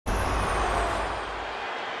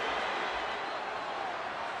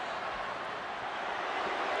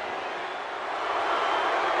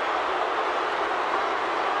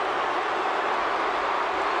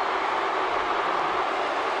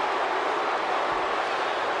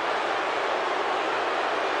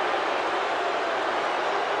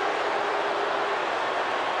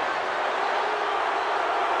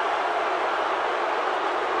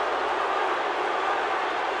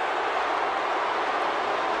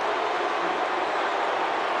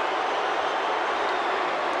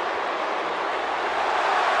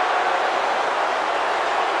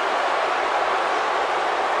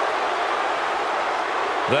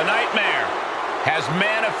The nightmare has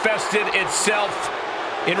manifested itself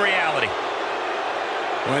in reality.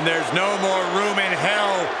 When there's no more room in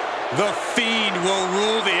hell, the Fiend will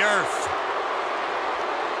rule the earth.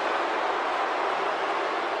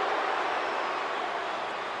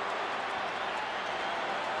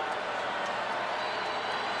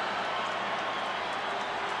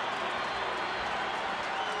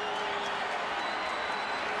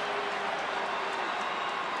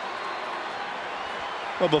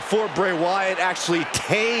 Well, before Bray Wyatt actually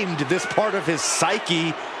tamed this part of his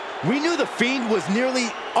psyche, we knew the Fiend was nearly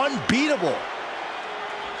unbeatable.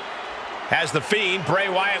 As the Fiend, Bray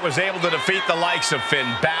Wyatt was able to defeat the likes of Finn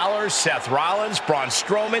Balor, Seth Rollins, Braun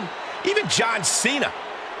Strowman, even John Cena.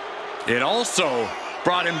 It also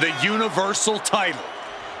brought him the Universal title.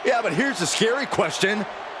 Yeah, but here's the scary question.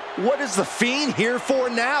 What is the Fiend here for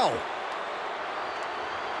now?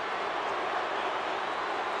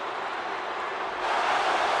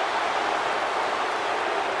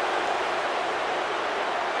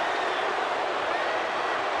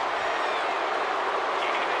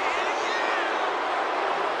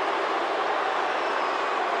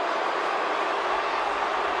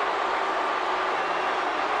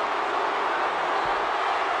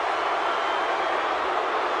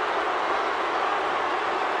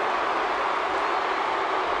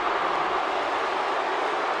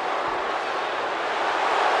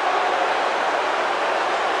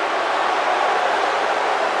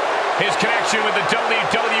 His connection with the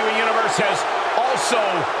WWE Universe has also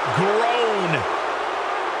grown.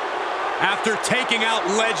 After taking out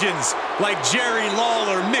legends like Jerry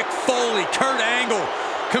Lawler, Mick Foley, Kurt Angle,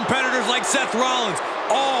 competitors like Seth Rollins,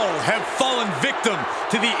 all have fallen victim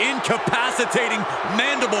to the incapacitating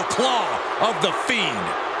mandible claw of the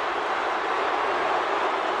Fiend.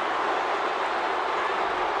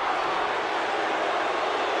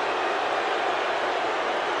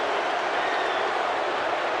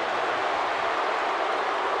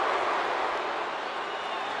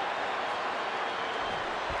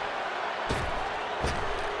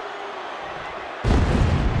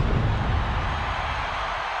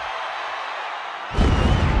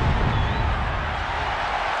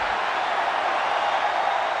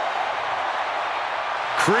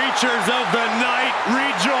 Creatures of the night,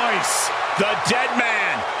 rejoice! The dead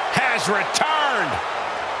man has returned!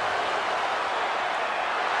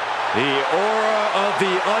 The aura of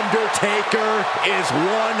The Undertaker is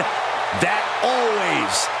one that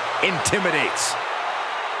always intimidates.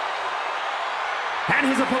 And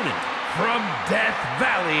his opponent from Death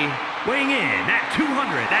Valley, weighing in at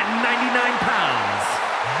 299 pounds,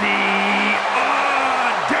 The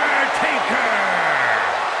Undertaker!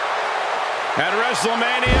 At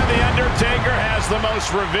WrestleMania, The Undertaker has the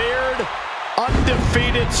most revered,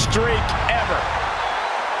 undefeated streak ever.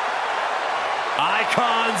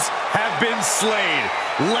 Icons have been slain.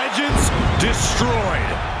 Legends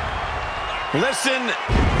destroyed. Listen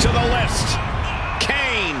to the list.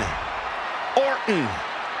 Kane, Orton,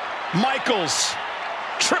 Michaels,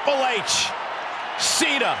 Triple H,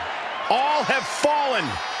 Cena, all have fallen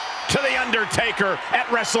to The Undertaker at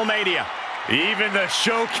WrestleMania. Even the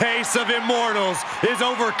showcase of immortals is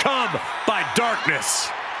overcome by darkness.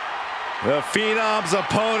 The Phenom's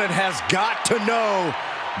opponent has got to know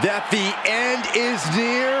that the end is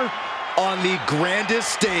near on the grandest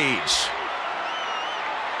stage.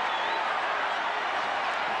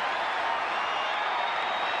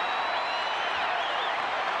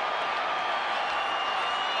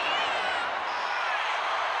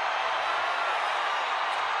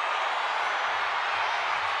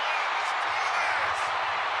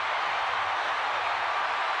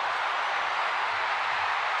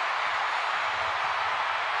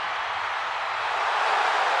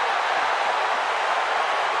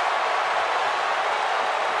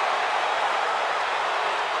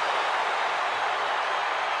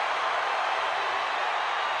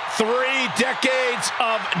 Three decades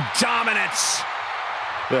of dominance.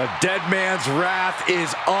 The dead man's wrath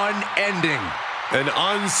is unending. An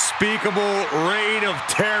unspeakable reign of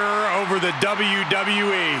terror over the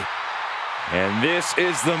WWE. And this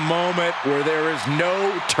is the moment where there is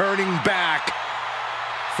no turning back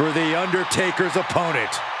for The Undertaker's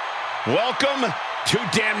opponent. Welcome to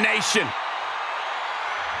Damnation.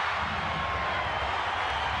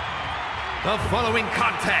 The following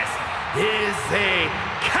contest is a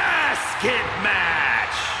casket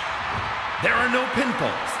match. There are no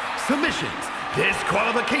pinfalls, submissions,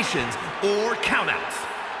 disqualifications, or countouts.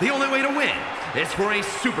 The only way to win is for a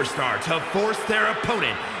superstar to force their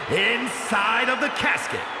opponent inside of the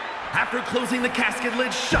casket. After closing the casket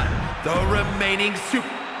lid shut, the remaining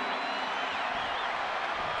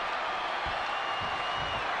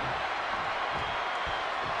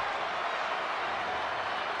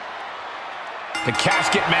The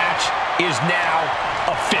casket match is now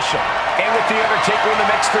official. And with The Undertaker in the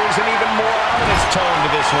mix, there's an even more ominous tone to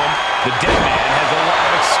this one. The dead man has a lot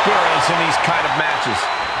of experience in these kind of matches.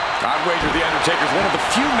 I'd wager The Undertaker is one of the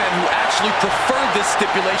few men who actually preferred this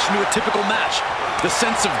stipulation to a typical match. The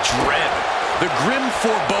sense of dread, the grim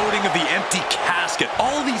foreboding of the empty casket,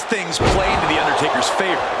 all of these things play into The Undertaker's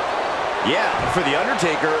favor. Yeah, for The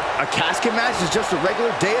Undertaker, a casket match is just a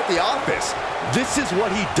regular day at the office. This is what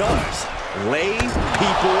he does. Lay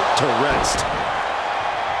people to rest.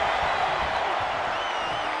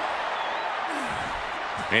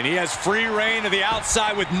 And he has free reign to the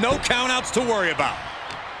outside with no countouts to worry about.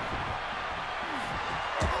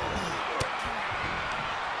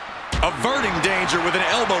 Averting danger with an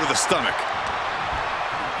elbow to the stomach.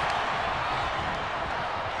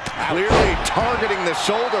 Clearly targeting the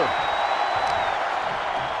shoulder.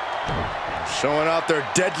 Showing out their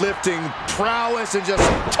deadlifting prowess and just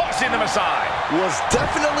tossing them aside. Was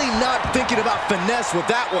definitely not thinking about finesse with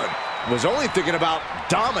that one. Was only thinking about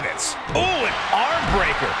dominance. Oh, an arm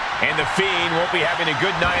breaker. And the Fiend won't be having a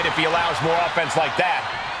good night if he allows more offense like that.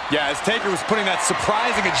 Yeah, as Taker was putting that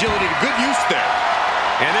surprising agility to good use there.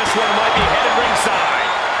 And this one might be headed ringside.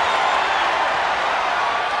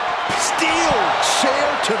 Steel chair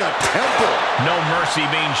to the temple. No mercy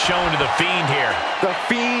being shown to the Fiend here. The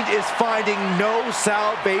Fiend is finding no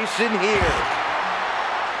salvation here.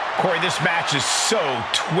 Corey, this match is so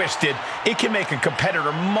twisted, it can make a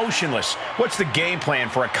competitor motionless. What's the game plan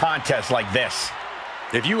for a contest like this?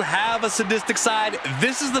 If you have a sadistic side,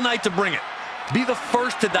 this is the night to bring it. Be the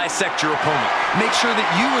first to dissect your opponent. Make sure that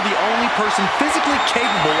you are the only person physically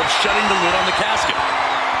capable of shutting the lid on the casket.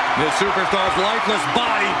 The superstar's lifeless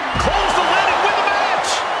body. Close the lid and win the match!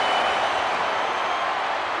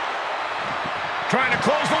 Trying to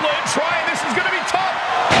close the lid, this is going to be tough.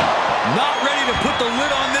 Not ready to put the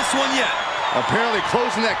lid on this one yet. Apparently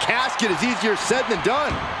closing that casket is easier said than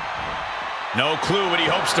done. No clue what he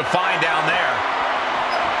hopes to find down there.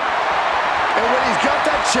 And when he's got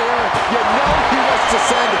that chair, you know he wants to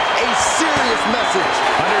send a serious message.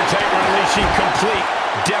 Undertaker unleashing complete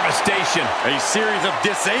devastation. A series of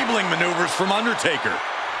disabling maneuvers from Undertaker.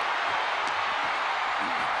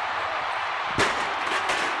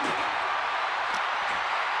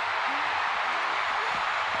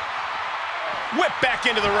 Whip back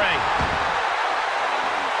into the ring.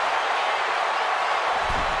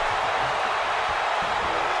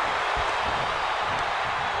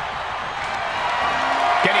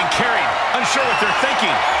 Getting carried, unsure what they're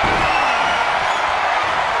thinking.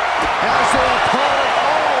 As their opponent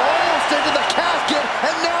almost into the casket,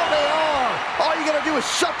 and now they are. All you gotta do is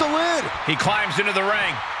shut the lid. He climbs into the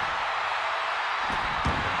ring.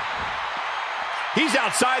 He's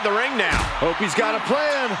outside the ring now. Hope he's got a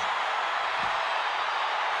plan.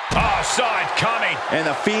 Oh, saw it coming. And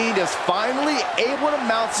the Fiend is finally able to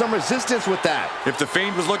mount some resistance with that. If the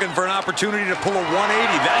Fiend was looking for an opportunity to pull a 180,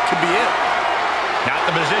 that could be it. Not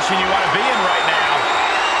the position you want to be in right now.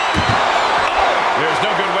 Oh, there's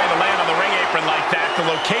no good way to land on the ring apron like that. The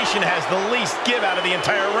location has the least give out of the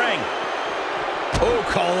entire ring. Oh,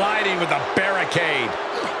 colliding with a barricade.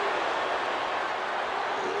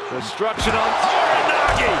 Destruction on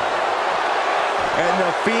Uranagi. And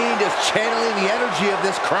the Fiend is channeling the energy of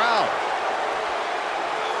this crowd.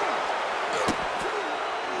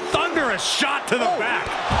 Thunderous shot to the back.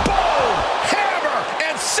 Boom! Hammer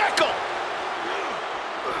and sickle.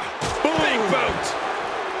 Boom. Big boot.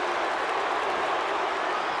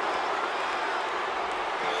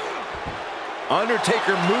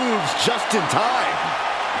 Undertaker moves just in time.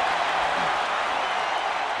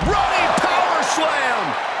 Running power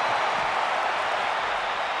slam.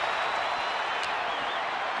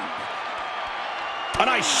 A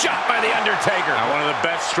nice shot by The Undertaker. Now one of the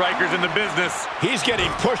best strikers in the business. He's getting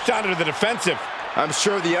pushed onto the defensive. I'm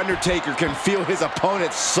sure The Undertaker can feel his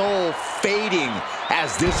opponent's soul fading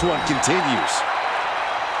as this one continues.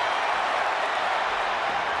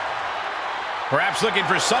 Perhaps looking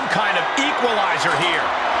for some kind of equalizer here.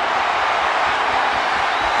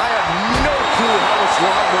 I have no clue how much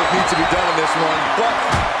lawn work needs to be done in this one, but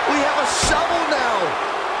we have a shovel now.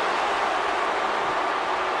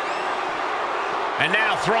 And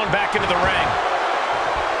now thrown back into the ring.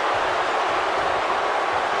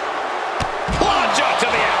 Plunge up to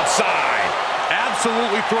the outside.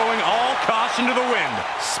 Absolutely throwing all caution to the wind.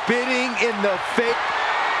 Spitting in the face.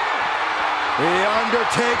 The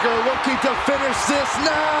Undertaker looking to finish this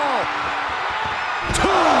now.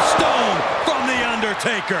 Tombstone from The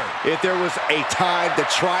Undertaker. If there was a time to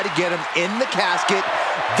try to get him in the casket,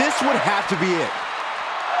 this would have to be it.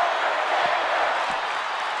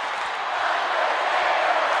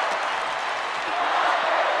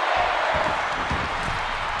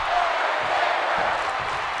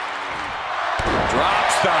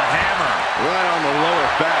 the hammer. Right on the lower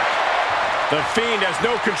back. The Fiend has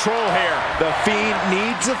no control here. The Fiend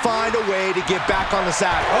needs to find a way to get back on the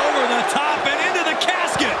saddle. Over the top and into the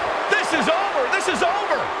casket. This is over. This is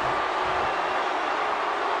over.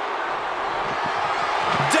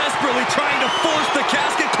 Desperately trying to force the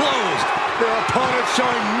casket closed. Their opponent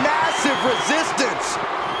showing massive resistance.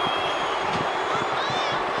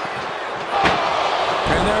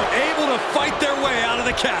 And they're able to fight their way out of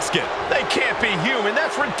the casket. They can't be human.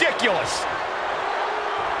 That's ridiculous.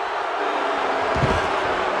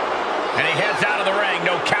 And he heads out of the ring.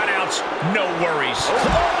 No countouts, no worries.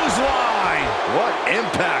 Clothesline. What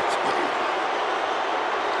impact.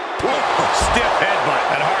 Whoa, stiff headbutt.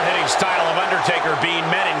 That hard-hitting style of Undertaker being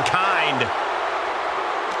men in kind.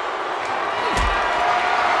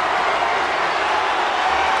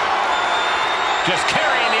 Just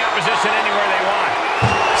carrying the opposition anywhere they want.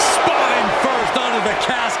 Spine first onto the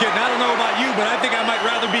casket. And I don't know about you, but I think I might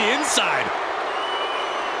rather be inside.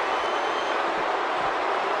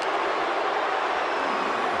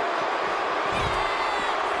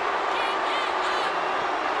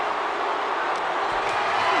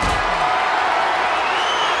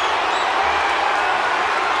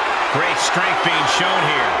 Great strength being shown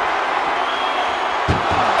here.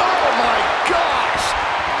 Oh my gosh!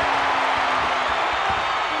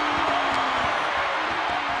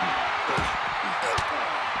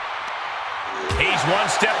 He's one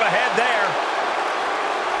step ahead there.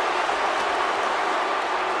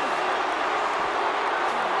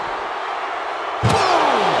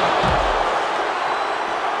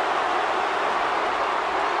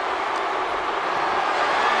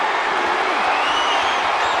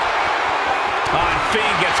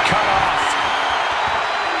 Fiend gets cut off.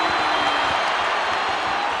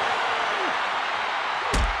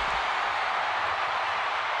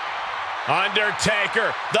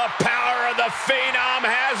 Undertaker, the power of the Phenom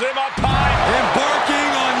has him upon.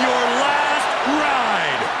 Embarking on your last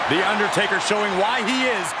ride. The Undertaker showing why he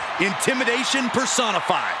is intimidation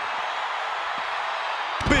personified.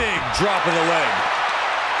 Big drop of the leg.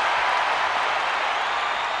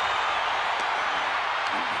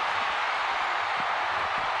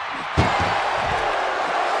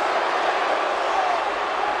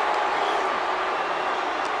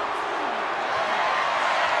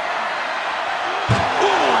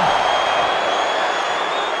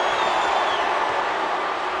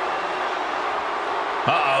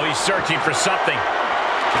 Uh-oh, he's searching for something.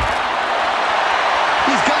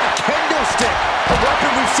 He's got a kendo stick, a weapon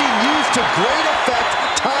we've seen used to great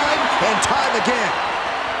effect time and time again.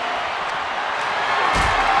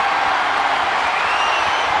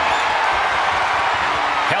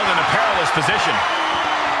 Held in a perilous position.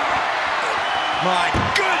 My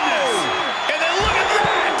goodness! And then look at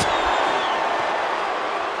that!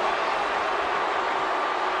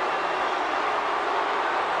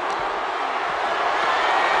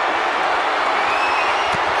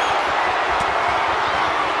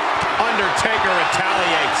 Undertaker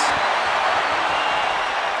retaliates.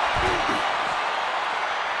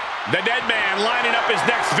 The dead man lining up his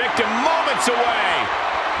next victim moments away.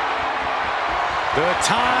 The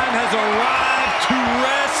time has arrived to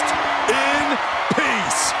rest in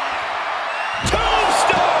peace.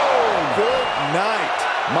 Tombstone! Good night.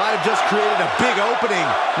 Might have just created a big opening.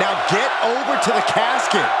 Now get over to the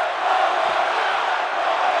casket.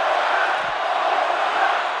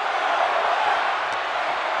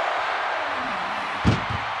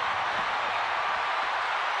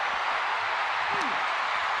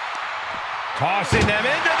 Tossing them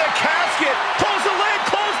into the casket. Close the lid,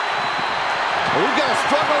 close. We've got a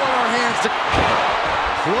struggle on our hands to...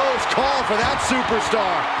 Close call for that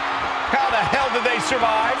superstar. How the hell did they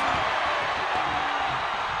survive?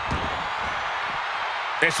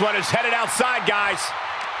 This one is headed outside, guys.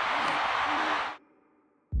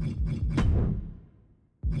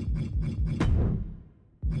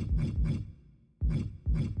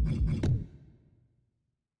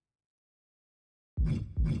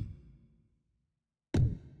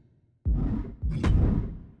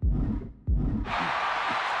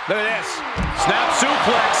 Look at this. Snap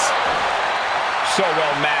suplex. So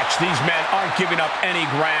well matched. These men aren't giving up any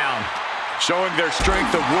ground. Showing their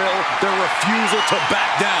strength of will, their refusal to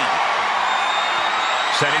back down.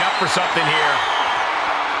 Setting up for something here.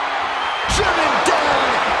 Driven down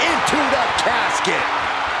into the casket.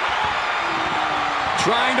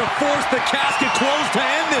 Trying to force the casket closed to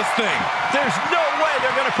end this thing. There's no way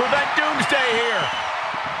they're going to prevent Doomsday here.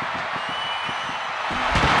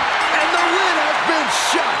 And the lid has been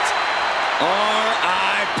shut.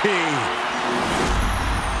 R.I.P.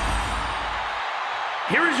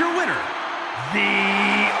 Here is your winner, The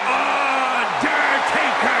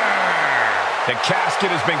Undertaker. The casket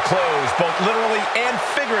has been closed, both literally and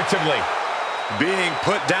figuratively. Being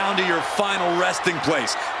put down to your final resting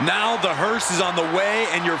place. Now the hearse is on the way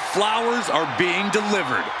and your flowers are being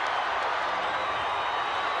delivered.